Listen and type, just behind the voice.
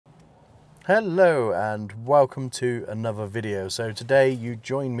Hello and welcome to another video. So today you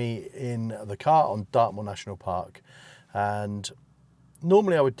join me in the car on Dartmoor National Park, and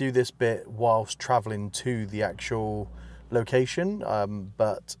normally I would do this bit whilst travelling to the actual location,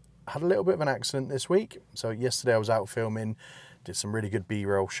 but I had a little bit of an accident this week. So yesterday I was out filming, did some really good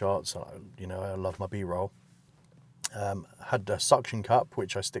B-roll shots. I love my B-roll. Had a suction cup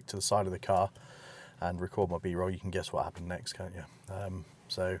which I stick to the side of the car and record my B-roll. You can guess what happened next, can't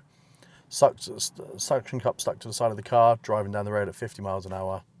you? Suction cup stuck to the side of the car, driving down the road at 50 miles an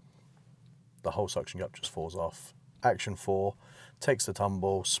hour. The whole suction cup just falls off. Action 4, takes the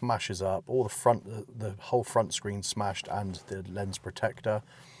tumble, smashes up, the whole front screen smashed and the lens protector.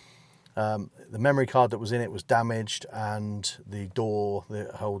 The memory card that was in it was damaged, and the door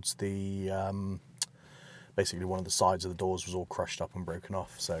that holds the, basically one of the sides of the doors was all crushed up and broken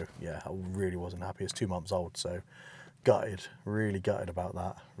off. So yeah, I really wasn't happy. It's 2 months old, so gutted, really gutted about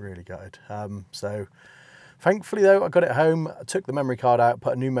that, really gutted. So thankfully though, I got it home, I took the memory card out,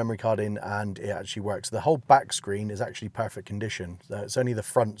 put a new memory card in, and it actually works. The whole back screen is actually perfect condition. It's only the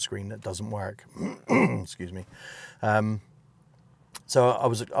front screen that doesn't work. Excuse me. So I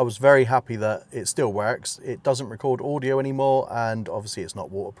was very happy that it still works. It doesn't record audio anymore, and obviously it's not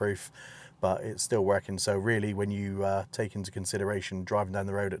waterproof, but it's still working. So really, when you take into consideration driving down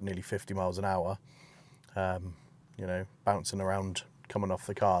the road at nearly 50 miles an hour, you know, bouncing around coming off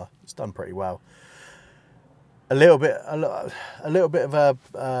the car, it's done pretty well. A little bit of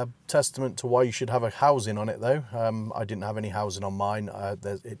a testament to why you should have a housing on it though. I didn't have any housing on mine.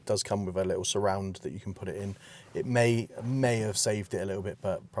 It does come with a little surround that you can put it in. It may have saved it a little bit,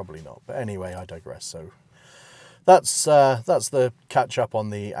 but probably not. But anyway, I digress. So that's the catch up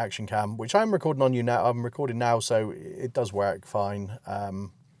on the action cam, which I'm recording on you now. I'm recording now, so it does work fine.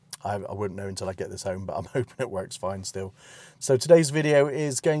 I wouldn't know until I get this home, but I'm hoping it works fine still. So today's video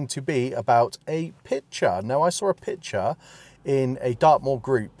is going to be about a picture. Now, I saw a picture in a Dartmoor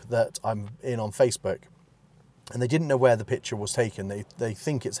group that I'm in on Facebook, and they didn't know where the picture was taken. They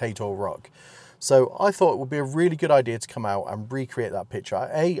think it's Haytall Rock. So I thought it would be a really good idea to come out and recreate that picture.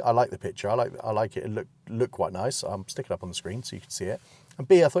 I like the picture. I like it. It looked quite nice. I'm sticking it up on the screen so you can see it. And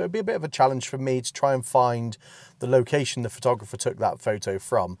B, I thought it'd be a bit of a challenge for me to try and find the location the photographer took that photo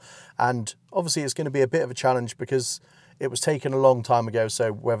from. And obviously it's going to be a bit of a challenge because it was taken a long time ago.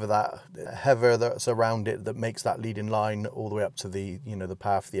 So whether that heather that's around it that makes that leading line all the way up to the, you know, the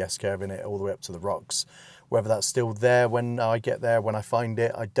path, the S-curve in it, all the way up to the rocks, whether that's still there when I get there, when I find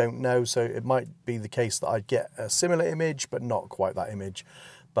it, I don't know. So it might be the case that I get a similar image, but not quite that image.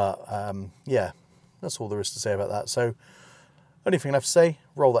 But yeah, that's all there is to say about that. So only thing I have to say,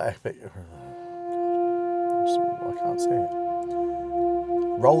 roll that epic. I can't say it.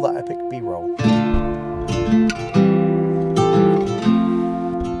 Roll that epic B-roll.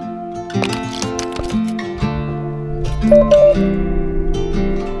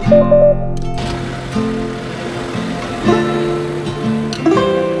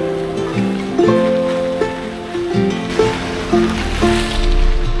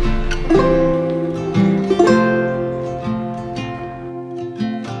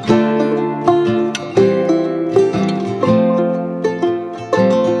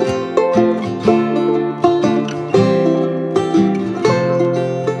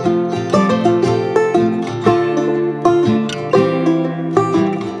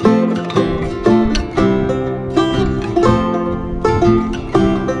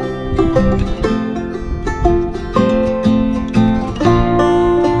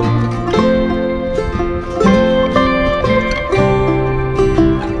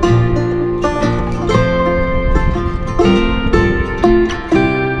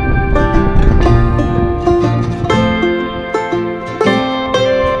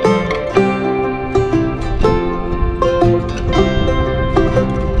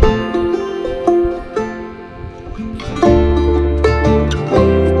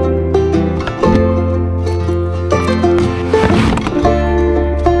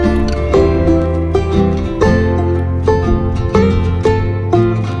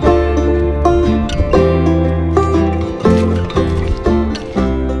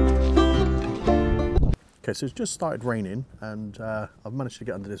 Okay, so it's just started raining, and I've managed to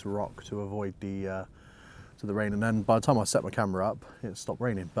get under this rock to avoid the rain, and then by the time I set my camera up, it stopped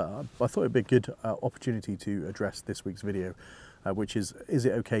raining. But I thought it'd be a good opportunity to address this week's video, which is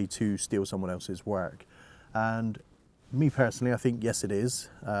it okay to steal someone else's work? And me personally, I think yes it is,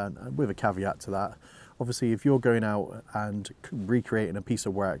 with a caveat to that. Obviously, if you're going out and recreating a piece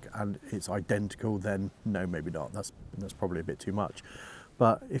of work and it's identical, then no, maybe not. That's probably a bit too much.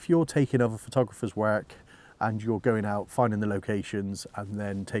 But if you're taking other photographers' work and you're going out finding the locations and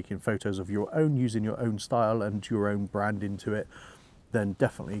then taking photos of your own, using your own style and your own brand into it, then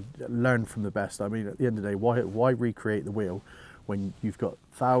definitely learn from the best. I mean, at the end of the day, why recreate the wheel when you've got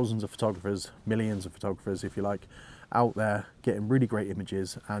thousands of photographers, millions of photographers, if you like, out there getting really great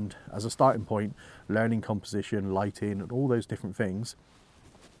images, and as a starting point, learning composition, lighting, and all those different things.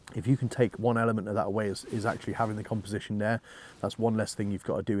 If you can take one element of that away is actually having the composition there. That's one less thing you've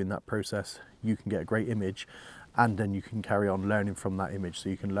got to do in that process. You can get a great image, and then you can carry on learning from that image. So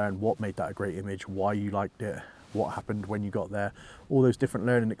you can learn what made that a great image, why you liked it, what happened when you got there, all those different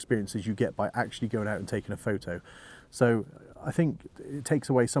learning experiences you get by actually going out and taking a photo. So I think it takes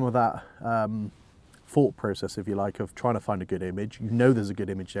away some of that thought process, if you like, of trying to find a good image. You know there's a good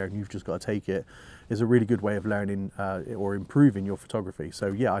image there and you've just got to take it, is a really good way of learning or improving your photography. So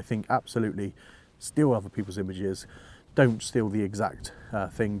yeah, I think absolutely steal other people's images. Don't steal the exact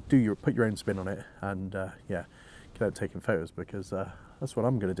thing. Put your own spin on it, and yeah, get out taking photos, because that's what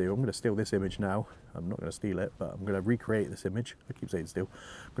I'm going to do. I'm going to steal this image now. I'm not going to steal it, but I'm going to recreate this image. I keep saying steal.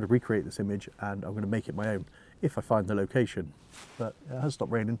 I'm going to recreate this image and I'm going to make it my own if I find the location. But it has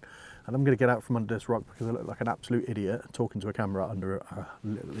stopped raining, and I'm going to get out from under this rock because I look like an absolute idiot talking to a camera under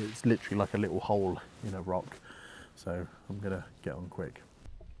it's literally like a little hole in a rock. So I'm going to get on quick.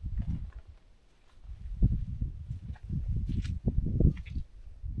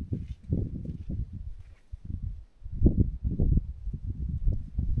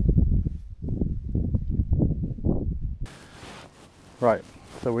 Right,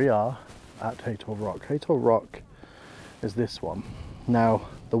 so we are at Haytor Rock. Haytor Rock is this one. Now,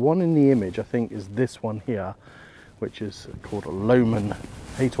 the one in the image, I think, is this one here, which is called Lomond,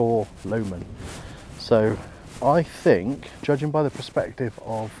 Haytor Lomond. So I think, judging by the perspective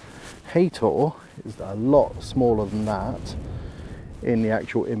of Haytor, is a lot smaller than that in the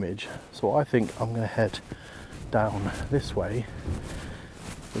actual image. So I think I'm going to head down this way,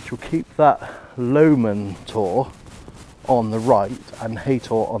 which will keep that Lomond tour on the right and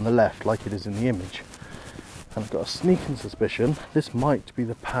Haytor on the left, like it is in the image. And I've got a sneaking suspicion this might be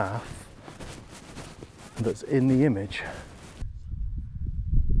the path that's in the image.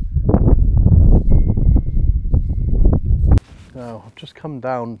 Now I've just come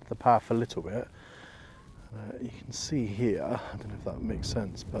down the path a little bit. You can see here, I don't know if that makes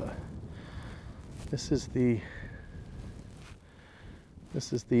sense, but this is the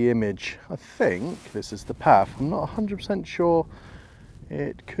image. I think this is the path. I'm not 100% sure.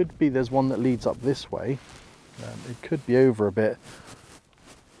 It could be there's one that leads up this way. It could be over a bit,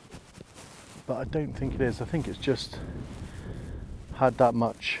 but I don't think it is. I think it's just had that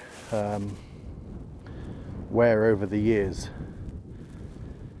much wear over the years.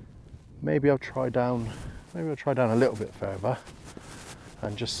 Maybe I'll try down a little bit further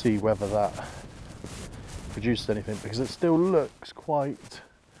and just see whether that produced anything, because it still looks quite,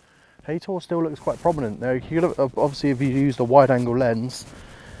 Haytor still looks quite prominent. Now, obviously if you used a wide angle lens,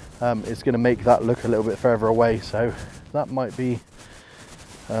 it's going to make that look a little bit further away, so that might be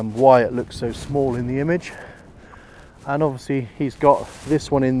why it looks so small in the image. And obviously he's got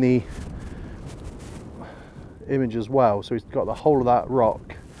this one in the image as well, so he's got the whole of that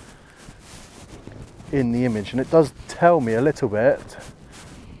rock in the image, and it does tell me a little bit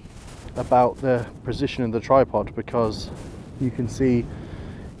about the position of the tripod, because you can see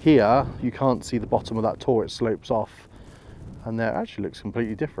here, you can't see the bottom of that tour, it slopes off, and there actually looks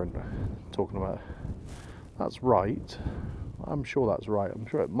completely different. Talking about, that's right, I'm sure that's right. I'm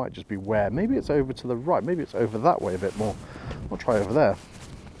sure it might just be where, maybe it's over to the right, maybe it's over that way a bit more. I'll try over there.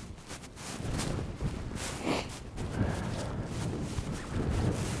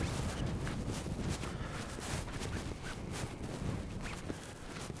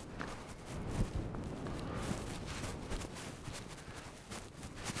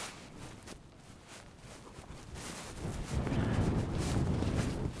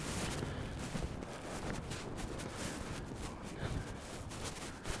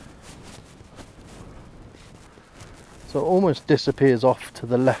 So it almost disappears off to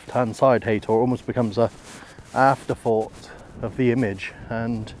the left hand side, Haytor, almost becomes a afterthought of the image,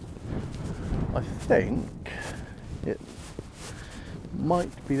 and I think it might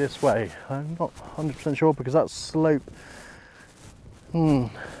be this way. I'm not 100% sure because that slope, it's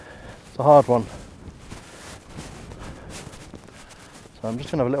a hard one. So I'm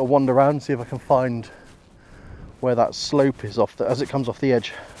just going to have a little wander around, see if I can find where that slope is off as it comes off the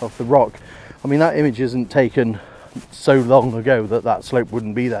edge of the rock. I mean, that image isn't taken so long ago that that slope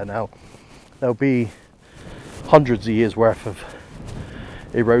wouldn't be there now. There'll be hundreds of years worth of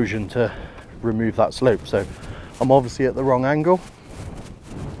erosion to remove that slope, so I'm obviously at the wrong angle.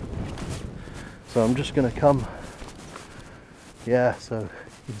 So I'm just going to come, yeah, so you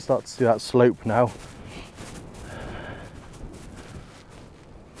can start to see that slope now.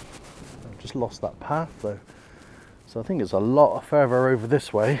 I've just lost that path though. So I think it's a lot further over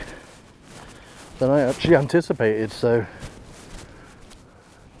this way than I actually anticipated, so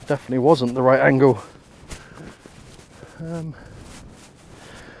definitely wasn't the right angle.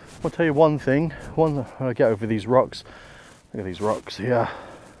 I'll tell you one thing, when I get over these rocks, look at these rocks here,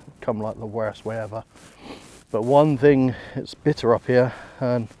 come like the worst way ever. But one thing, it's bitter up here,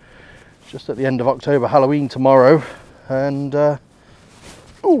 and just at the end of October, Halloween tomorrow, and oh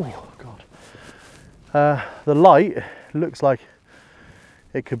god, the light looks like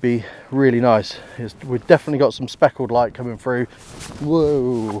it could be really nice. We've definitely got some speckled light coming through.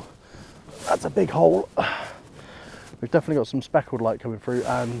 Whoa, that's a big hole. We've definitely got some speckled light coming through,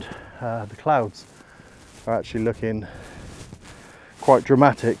 and the clouds are actually looking quite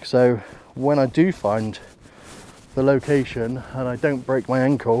dramatic. So when I do find the location and I don't break my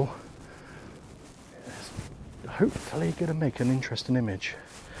ankle, it's hopefully going to make an interesting image.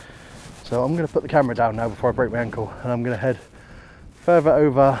 So I'm going to put the camera down now before I break my ankle, and I'm going to head further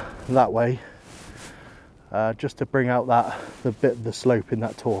over that way, just to bring out the slope in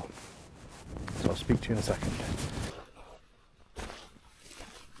that tour. So I'll speak to you in a second.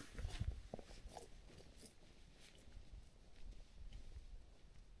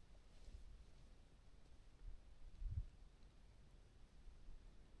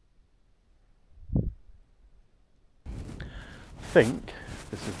 I think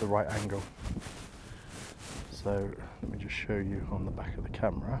this is the right angle. So let me just show you on the back of the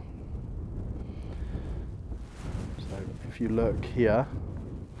camera. So if you look here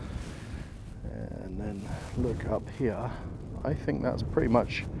and then look up here, I think that's pretty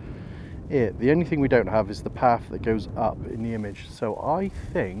much it. The only thing we don't have is the path that goes up in the image. So I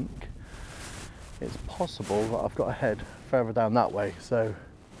think it's possible that I've got to head further down that way. So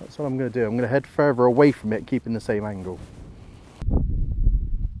that's what I'm going to do. I'm going to head further away from it, keeping the same angle.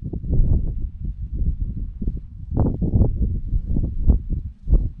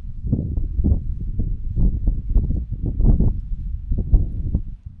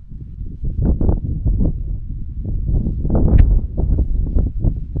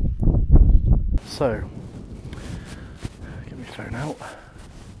 So, get my phone out.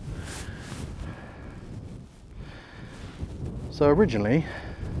 So originally,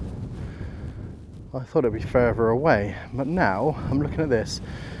 I thought it'd be further away, but now I'm looking at this.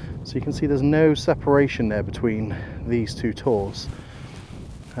 So you can see there's no separation there between these two tours.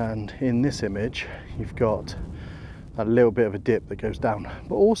 And in this image, you've got a little bit of a dip that goes down.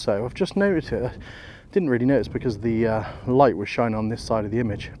 But also, I've just noticed it. I didn't really notice because the light was shining on this side of the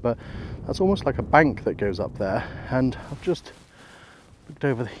image, but that's almost like a bank that goes up there. And I've just looked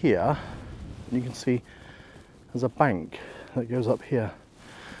over here, and you can see there's a bank that goes up here.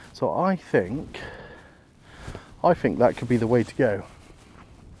 So I think that could be the way to go.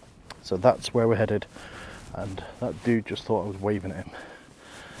 So that's where we're headed. And that dude just thought I was waving at him,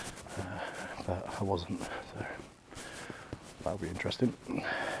 but I wasn't. So that'll be interesting.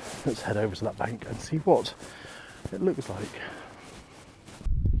 Let's head over to that bank and see what it looks like.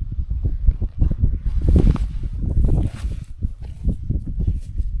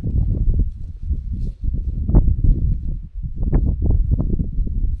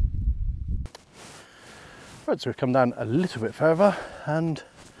 Right, so we've come down a little bit further, and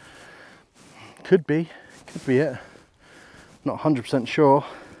could be it. Not 100% sure.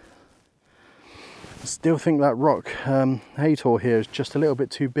 I still think that rock Haytor here is just a little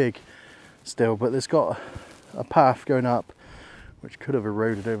bit too big still, but there's got a path going up which could have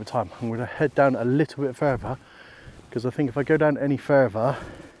eroded over time. I'm going to head down a little bit further, because I think if I go down any further,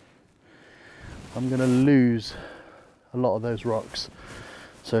 I'm going to lose a lot of those rocks.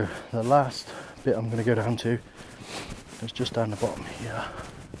 So the last bit I'm going to go down to is just down the bottom here.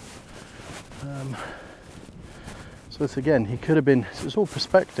 So this again, he could have been, it's all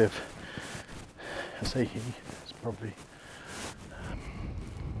perspective. I say he, it's probably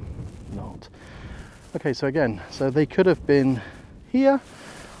not. Okay, so again, so they could have been here,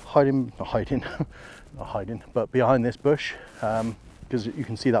 not hiding, but behind this bush, because you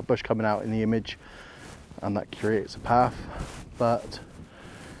can see that bush coming out in the image, and that creates a path, but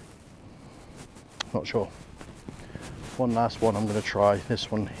not sure. One last one I'm going to try,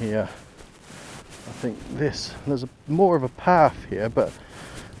 this one here. I think there's more of a path here, but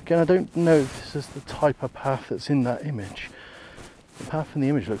again, I don't know if this is the type of path that's in that image. The path in the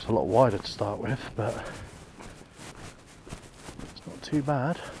image looks a lot wider to start with, but it's not too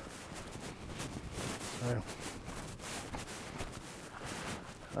bad. So,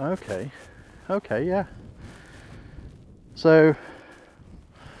 okay, okay, yeah. So,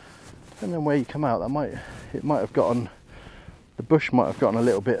 depending on where you come out, it might have gotten, the bush might have gotten a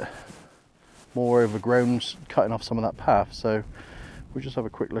little bit more overgrown, cutting off some of that path. So we'll just have a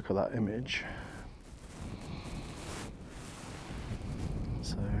quick look at that image.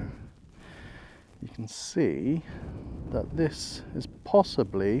 So you can see that this is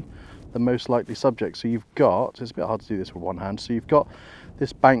possibly the most likely subject. So you've got, it's a bit hard to do this with one hand, so you've got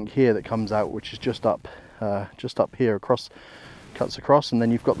this bank here that comes out, which is just up here across, cuts across, and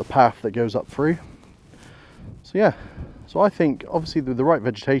then you've got the path that goes up through. So yeah, so I think obviously with the right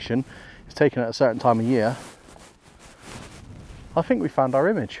vegetation, it's taken at a certain time of year, I think we found our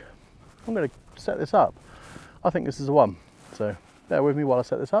image. I'm going to set this up. I think this is the one. So bear with me while I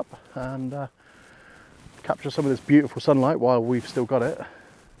set this up and capture some of this beautiful sunlight while we've still got it.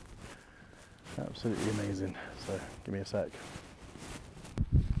 Absolutely amazing. So give me a sec.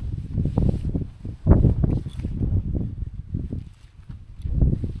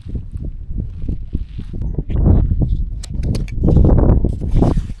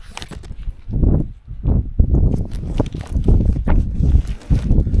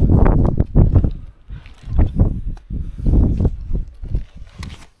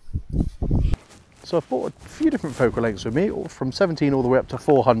 So I've bought a few different focal lengths with me, from 17 all the way up to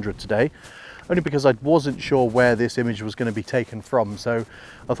 400 today, only because I wasn't sure where this image was going to be taken from. So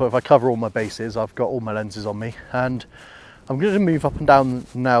I thought if I cover all my bases, I've got all my lenses on me, and I'm going to move up and down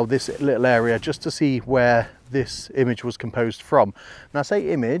now this little area just to see where this image was composed from. Now I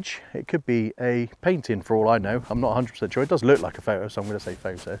say image, it could be a painting for all I know. I'm not 100% sure. It does look like a photo, so I'm going to say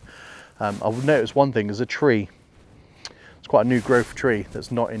photo. I would notice one thing, there's a tree. It's quite a new growth tree that's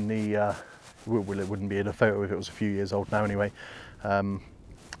not in the well, it wouldn't be in a photo if it was a few years old now anyway.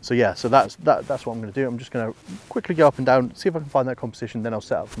 So yeah, so that's what I'm going to do. I'm just going to quickly go up and down, see if I can find that composition, then I'll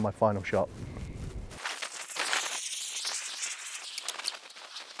set up for my final shot.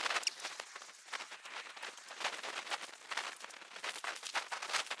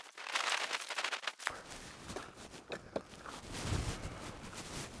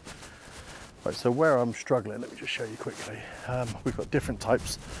 Right, so where I'm struggling, let me just show you quickly. We've got different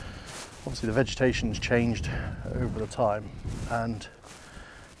types. Obviously the vegetation's changed over the time, and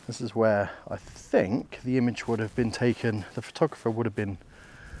this is where I think the image would have been taken. The photographer would have been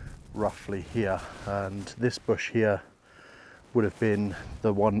roughly here, and this bush here would have been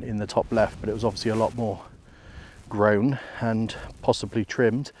the one in the top left, but it was obviously a lot more grown and possibly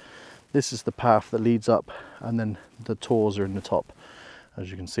trimmed. This is the path that leads up, and then the tors are in the top, as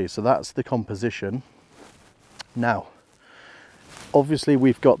you can see. So that's the composition. Now obviously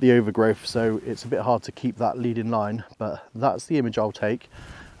we've got the overgrowth, so it's a bit hard to keep that lead in line, but that's the image I'll take,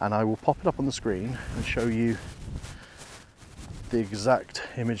 and I will pop it up on the screen and show you the exact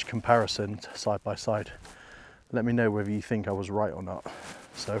image comparison side by side. Let me know whether you think I was right or not.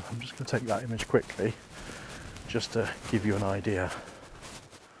 So I'm just going to take that image quickly just to give you an idea.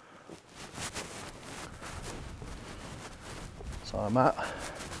 So I'm at,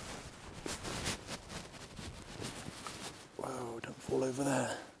 whoa, don't fall over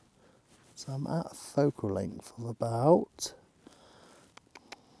there. So I'm at a focal length of about,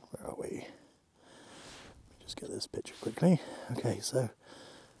 where are we? Just get this picture quickly. Okay, so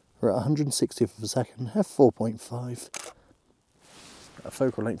we're at 160th of a second, f4.5, a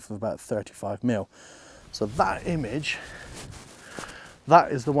focal length of about 35 mil. So that image,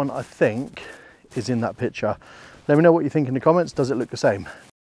 that is the one I think is in that picture. Let me know what you think in the comments. Does it look the same?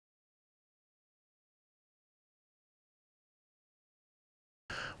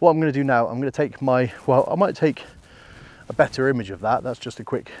 What I'm going to do now, I'm going to take my, well, I might take a better image of that. That's just a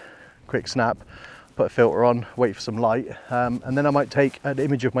quick snap, put a filter on, wait for some light, and then I might take an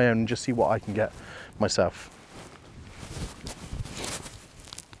image of my own and just see what I can get myself.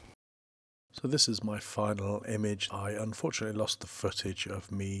 So this is my final image. I unfortunately lost the footage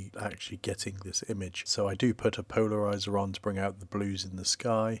of me actually getting this image. So I do put a polarizer on to bring out the blues in the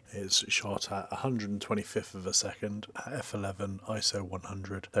sky. It's shot at 125th of a second, at f11, ISO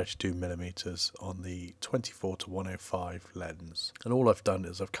 100, 32mm on the 24-105 lens. And all I've done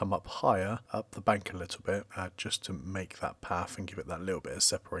is I've come up higher, up the bank a little bit, just to make that path and give it that little bit of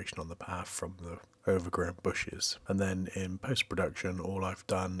separation on the path from the overgrown bushes. And then in post-production, all I've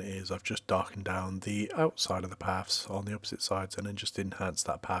done is I've just darkened down the outside of the paths on the opposite sides, and then just enhanced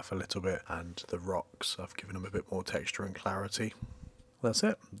that path a little bit, and the rocks, I've given them a bit more texture and clarity. That's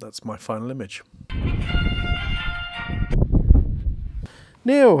it. That's my final image.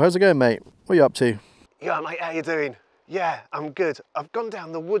 Neil, how's it going, mate? What are you up to? Yeah, mate, how you doing? Yeah, I'm good. I've gone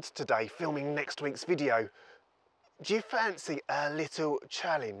down the woods today filming next week's video. Do you fancy a little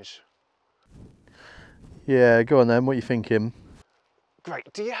challenge? Yeah, go on then, what are you thinking?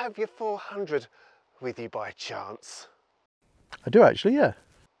 Great. Do you have your 400 with you by chance? I do actually, yeah.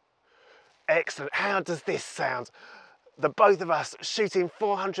 Excellent. How does this sound? The both of us shooting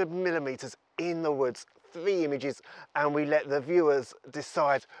 400 millimeters in the woods, 3 images, and we let the viewers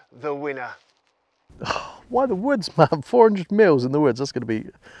decide the winner. Why the woods, man? 400 mils in the woods, that's going to be...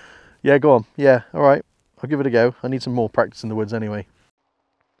 Yeah, go on. Yeah, all right. I'll give it a go. I need some more practice in the woods anyway.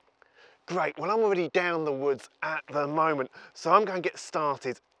 Great. Well, I'm already down the woods at the moment, so I'm going to get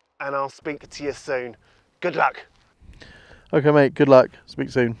started and I'll speak to you soon. Good luck. Okay, mate, good luck. Speak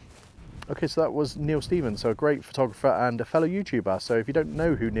soon. Okay, so that was Neil Stevens, so a great photographer and a fellow YouTuber. So if you don't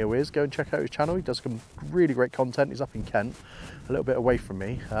know who Neil is, go and check out his channel. He does some really great content. He's up in Kent, a little bit away from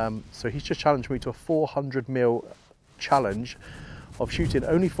me. So he's just challenged me to a 400 mil challenge of shooting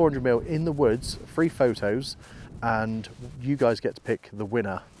only 400 mil in the woods, 3 photos, and you guys get to pick the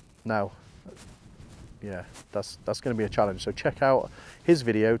winner. Now, yeah, that's going to be a challenge. So check out his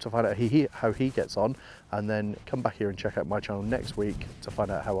video to find out how he gets on, and then come back here and check out my channel next week to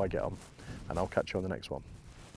find out how I get on. And I'll catch you on the next one.